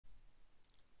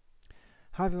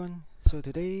Hi everyone. So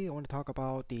today I want to talk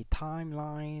about the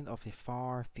timeline of the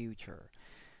far future.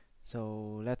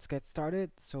 So let's get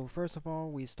started. So first of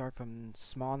all, we start from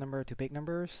small number to big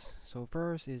numbers. So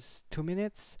first is 2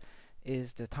 minutes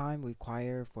is the time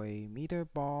required for a meter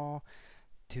ball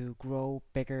to grow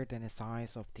bigger than the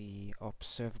size of the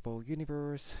observable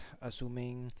universe,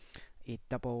 assuming it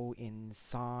double in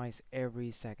size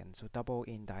every second. So double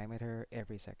in diameter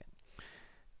every second.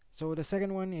 So the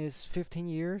second one is 15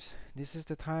 years. This is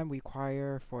the time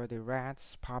required for the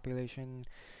rats population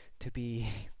to be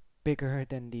bigger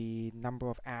than the number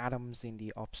of atoms in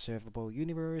the observable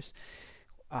universe.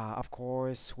 Of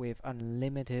course, with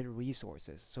unlimited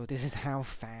resources. So this is how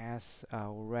fast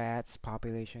rats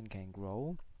population can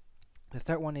grow. The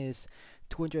third one is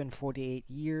 248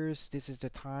 years. This is the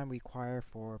time required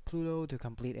for Pluto to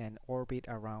complete an orbit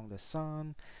around the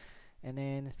sun. And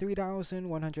then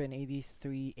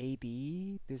 3183 AD,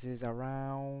 this is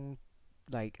around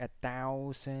like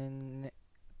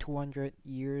 1,200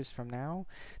 years from now.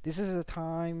 This is a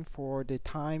time for the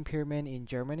time pyramid in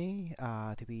Germany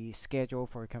to be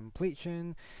scheduled for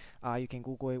completion. You can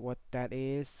Google it what that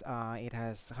is. It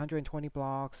has 120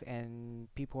 blocks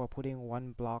and people are putting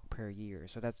one block per year.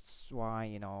 So that's why,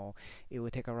 it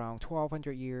would take around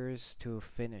 1,200 years to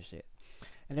finish it.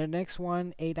 And the next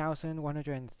one,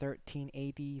 8,113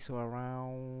 AD, so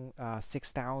around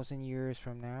 6,000 years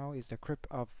from now, is the crypt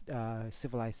of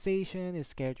civilization is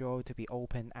scheduled to be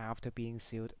opened after being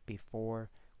sealed before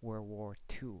World War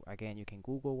II. Again, you can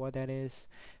Google what that is.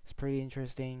 It's pretty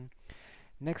interesting.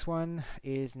 Next one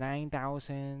is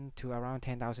 9,000 to around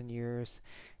 10,000 years.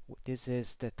 This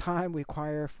is the time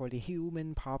required for the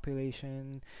human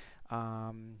population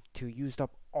to use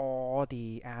up all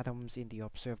the atoms in the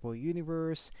observable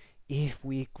universe if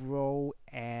we grow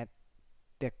at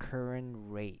the current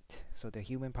rate. So the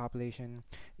human population,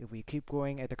 if we keep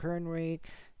growing at the current rate,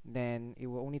 then it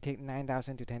will only take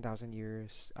 9,000 to 10,000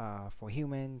 years for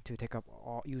human to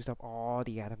use up all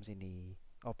the atoms in the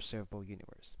observable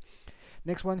universe.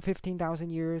 Next one, 15,000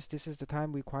 years. This is the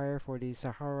time required for the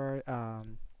Sahara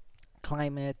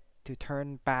climate to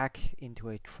turn back into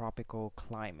a tropical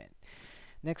climate.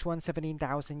 Next one,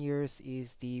 17,000 years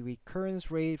is the recurrence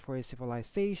rate for a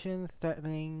civilization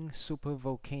threatening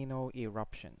supervolcano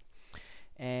eruption.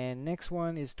 And next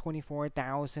one is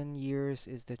 24,000 years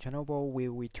is the Chernobyl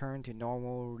will return to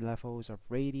normal levels of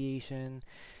radiation.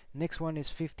 Next one is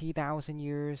 50,000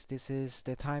 years. This is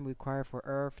the time required for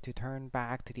Earth to turn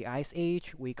back to the Ice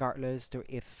Age, regardless the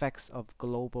effects of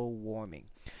global warming.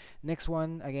 Next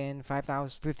one, again,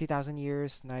 50,000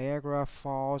 years. Niagara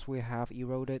Falls will have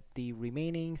eroded the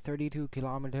remaining 32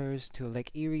 kilometers to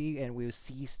Lake Erie and will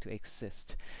cease to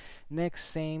exist. Next,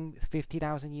 same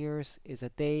 50,000 years is a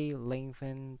day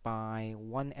lengthened by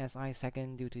 1 SI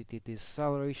second due to the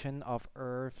deceleration of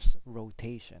Earth's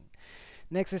rotation.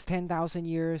 Next is 10,000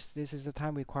 years. This is the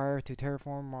time required to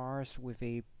terraform Mars with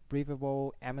a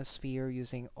breathable atmosphere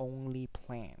using only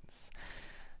plants.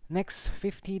 Next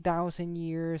 50,000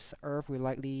 years, Earth will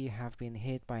likely have been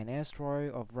hit by an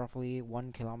asteroid of roughly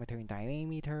 1 kilometer in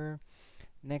diameter.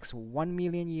 Next 1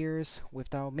 million years,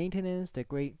 without maintenance, the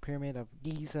Great Pyramid of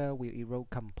Giza will erode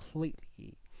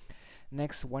completely.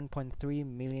 Next 1.3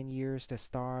 million years, the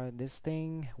star this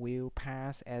thing will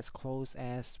pass as close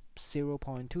as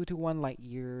 0.221 light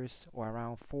years or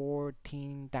around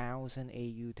 14,000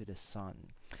 AU to the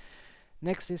Sun.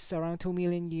 Next is around 2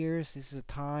 million years. This is a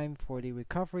time for the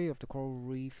recovery of the coral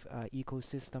reef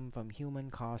ecosystem from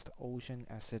human-caused ocean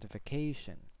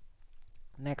acidification.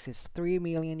 Next is 3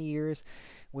 million years,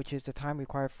 which is the time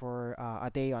required for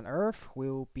a day on Earth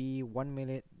will be 1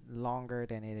 minute longer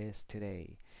than it is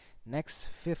today. Next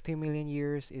 50 million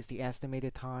years is the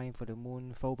estimated time for the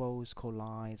moon Phobos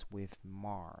collides with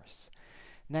Mars.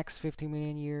 Next 50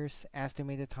 million years,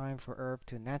 estimated time for Earth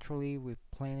to naturally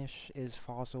replenish its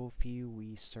fossil fuel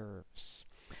reserves.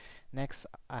 Next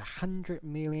 100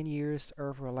 million years,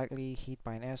 Earth will likely hit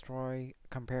by an asteroid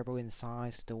comparable in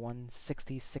size to the one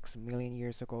 66 million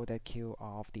years ago that killed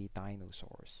off the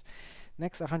dinosaurs.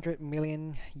 Next 100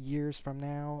 million years from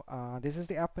now, this is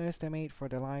the upper estimate for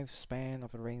the lifespan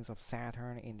of the rings of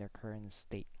Saturn in their current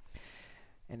state.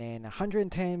 And then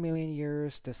 110 million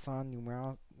years, the sun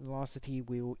numerosity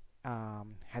will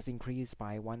has increased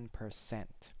by 1%.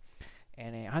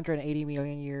 And 180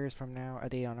 million years from now, a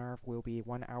day on Earth will be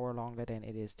 1 hour longer than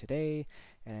it is today.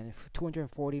 And in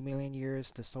 240 million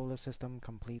years, the solar system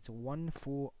completes one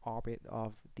full orbit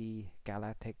of the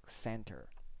galactic center.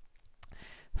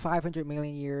 500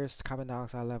 million years, carbon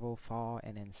dioxide level fall,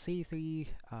 and then C3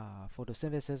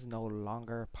 photosynthesis no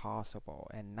longer possible,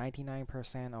 and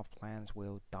 99% of plants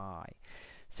will die.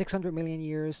 600 million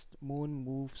years, Moon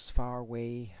moves far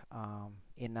away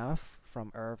enough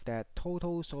from Earth that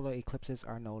total solar eclipses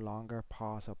are no longer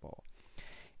possible.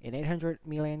 In 800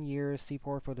 million years,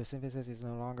 seaport photosynthesis is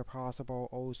no longer possible,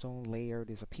 ozone layer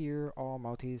disappear, all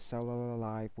multicellular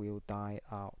life will die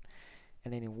out.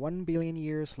 And then in 1 billion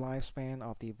years lifespan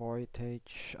of the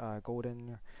Voyage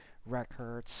golden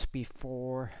records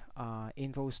before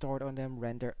info stored on them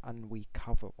render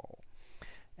unrecoverable.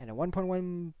 And in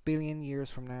 1.1 billion years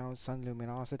from now, sun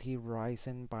luminosity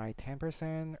rising by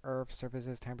 10%, Earth's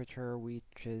surface temperature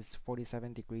reaches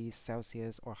 47 degrees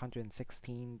Celsius or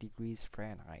 116 degrees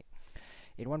Fahrenheit.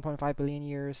 In 1.5 billion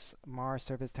years, Mars'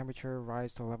 surface temperature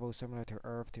rises to a level similar to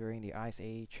Earth during the Ice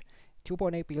Age.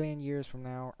 2.8 billion years from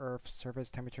now, Earth's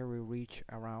surface temperature will reach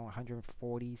around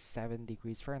 147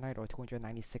 degrees Fahrenheit or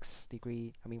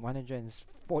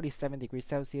 147 degrees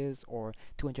Celsius or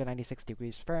 296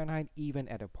 degrees Fahrenheit, even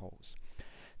at the poles.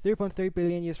 3.3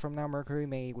 billion years from now, Mercury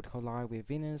may would collide with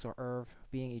Venus or Earth,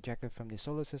 being ejected from the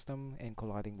solar system and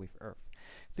colliding with Earth.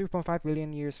 3.5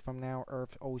 billion years from now,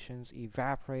 Earth's oceans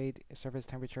evaporate, surface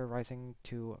temperature rising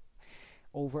to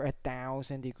over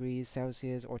 1,000 degrees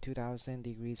Celsius or 2,000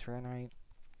 degrees Fahrenheit.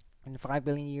 In 5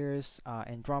 billion years,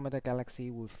 Andromeda Galaxy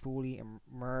will fully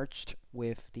merged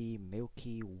with the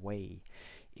Milky Way.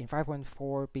 In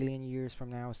 5.4 billion years from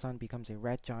now, Sun becomes a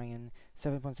red giant.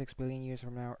 7.6 billion years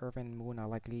from now, Earth and Moon are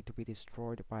likely to be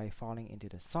destroyed by falling into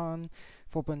the Sun.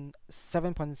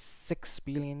 7.6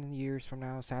 billion years from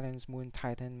now, Saturn's moon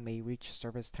Titan may reach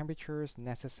surface temperatures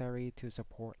necessary to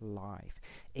support life.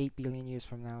 8 billion years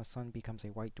from now, Sun becomes a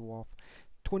white dwarf.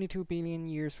 22 billion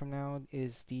years from now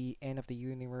is the end of the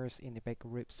universe in the Big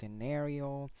Rip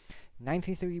scenario.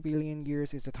 93 billion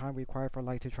years is the time required for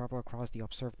light to travel across the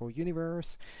observable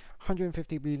universe.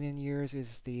 150 billion years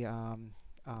is the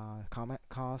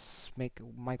cosmic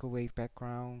microwave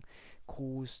background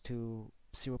cools to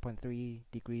 0.3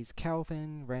 degrees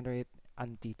Kelvin, render it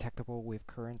undetectable with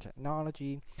current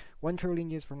technology. 1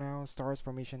 trillion years from now, stars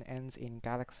formation ends in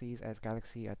galaxies as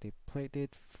galaxies are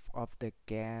depleted of the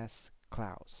gas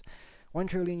clouds. 1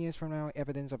 trillion years from now,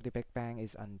 evidence of the Big Bang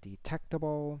is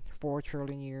undetectable. 4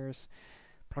 trillion years,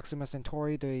 Proxima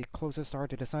Centauri, the closest star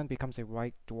to the Sun, becomes a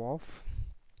white dwarf.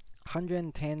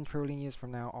 110 trillion years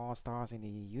from now, all stars in the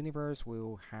universe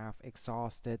will have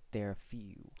exhausted their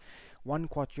fuel. 1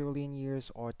 quadrillion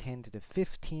years, or 10 to the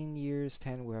 15 years,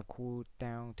 10 will have cooled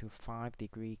down to 5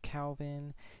 degree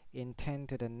Kelvin. In 10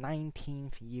 to the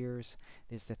 19th years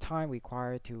is the time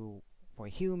required for a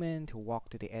human to walk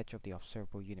to the edge of the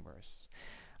observable universe.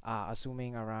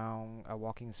 Assuming around a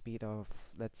walking speed of,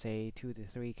 let's say, 2 to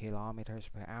 3 kilometers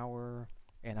per hour,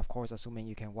 and of course assuming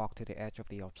you can walk to the edge of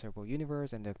the observable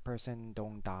universe and the person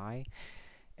don't die.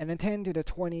 And then 10 to the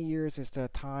 20 years is the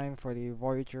time for the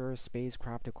Voyager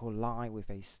spacecraft to collide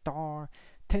with a star.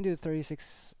 10 to the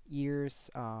 36 years,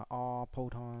 all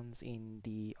protons in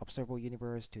the observable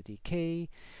universe to decay.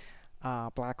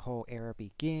 Black hole era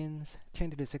begins.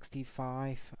 10 to the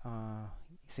 65th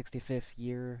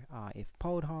year, if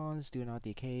protons do not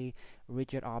decay,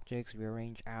 rigid objects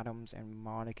rearrange atoms and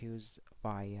molecules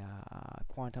by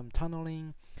quantum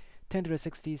tunneling. 10 to the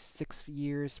 66th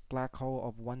years, black hole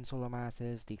of 1 solar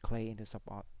masses decay into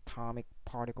subatomic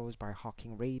particles by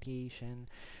Hawking radiation.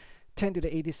 10 to the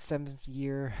 87th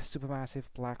year,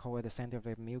 supermassive black hole at the center of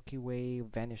the Milky Way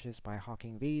vanishes by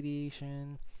Hawking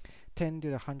radiation. 10 to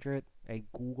the 100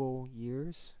 Google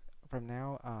years from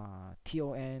now,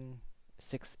 TON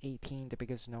 618, the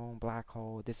biggest known black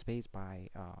hole, dissipates by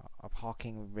of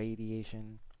Hawking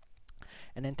radiation.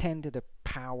 And then 10 to the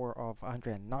power of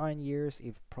 109 years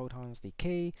if protons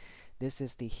decay. This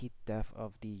is the heat death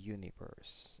of the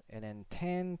universe. And then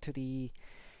 10 to the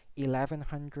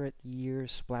 1100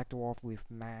 years, black dwarf with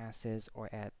masses or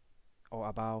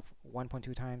above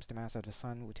 1.2 times the mass of the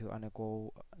sun to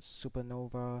undergo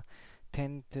supernova.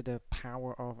 10 to the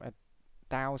power of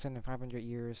 1,500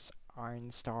 years,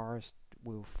 iron stars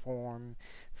will form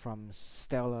from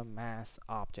stellar mass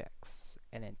objects.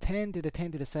 And then 10 to the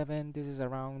 10 to the 7, this is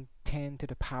around 10 to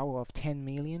the power of 10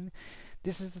 million.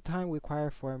 This is the time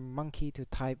required for a monkey to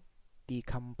type the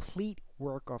complete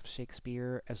work of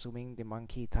Shakespeare, assuming the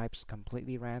monkey types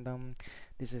completely random.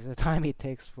 This is the time it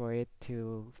takes for it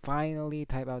to finally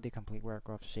type out the complete work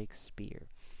of Shakespeare.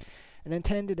 And then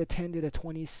 10 to the 10 to the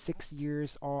 26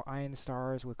 years, all iron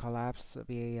stars will collapse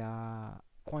via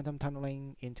quantum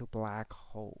tunneling into black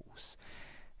holes.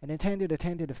 And then 10 to the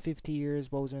 10 to the 50 years,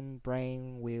 boson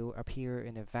brain will appear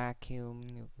in a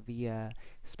vacuum via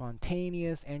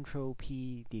spontaneous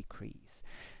entropy decrease.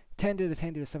 10 to the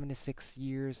 10 to the 76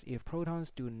 years, if protons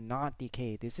do not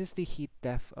decay, this is the heat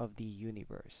death of the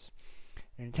universe.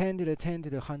 And 10 to the 10 to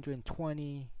the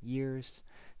 120 years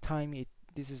time it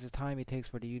this is the time it takes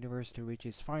for the universe to reach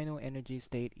its final energy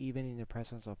state even in the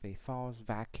presence of a false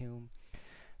vacuum.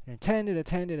 And 10 to the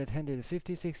 10 to the 10 to the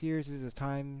 56 years is the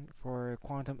time for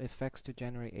quantum effects to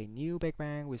generate a new Big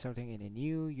Bang, resulting in a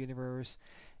new universe.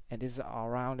 And this is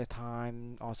around the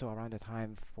time, also around the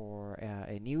time for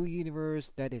a new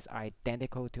universe that is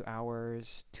identical to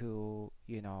ours to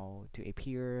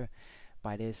appear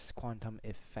by this quantum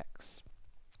effects.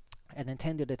 And then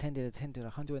 10 to the 10 to the 10 to the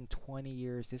 120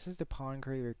 years, this is the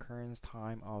Poincare recurrence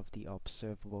time of the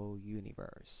observable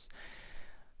universe.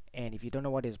 And if you don't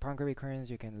know what is Poincare recurrence,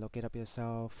 you can look it up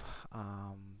yourself.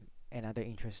 Another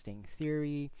interesting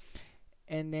theory.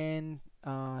 And then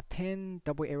 10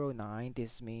 double arrow 9,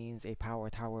 this means a power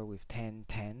tower with 10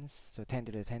 tens. So 10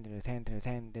 to the 10 to the 10 to the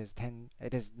 10,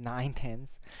 there's 9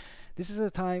 tens. This is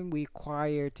the time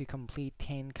required to complete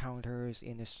 10 counters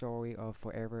in the story of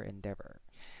Forever Endeavor,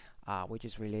 which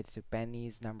is related to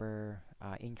Benny's number.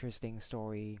 Interesting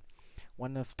story.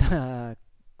 One of the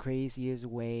craziest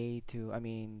way to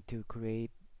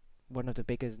create one of the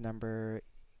biggest number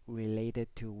related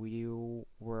to real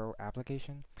world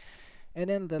application. And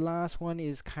then the last one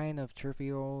is kind of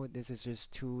trivial. This is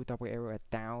just 2 double arrow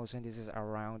 1,000. This is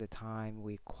around the time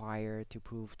required to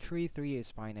prove 3 is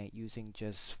finite using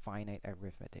just finite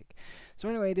arithmetic. So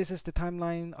anyway, this is the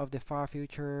timeline of the far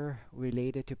future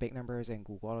related to big numbers and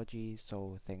Googology.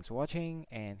 So thanks for watching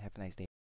and have a nice day.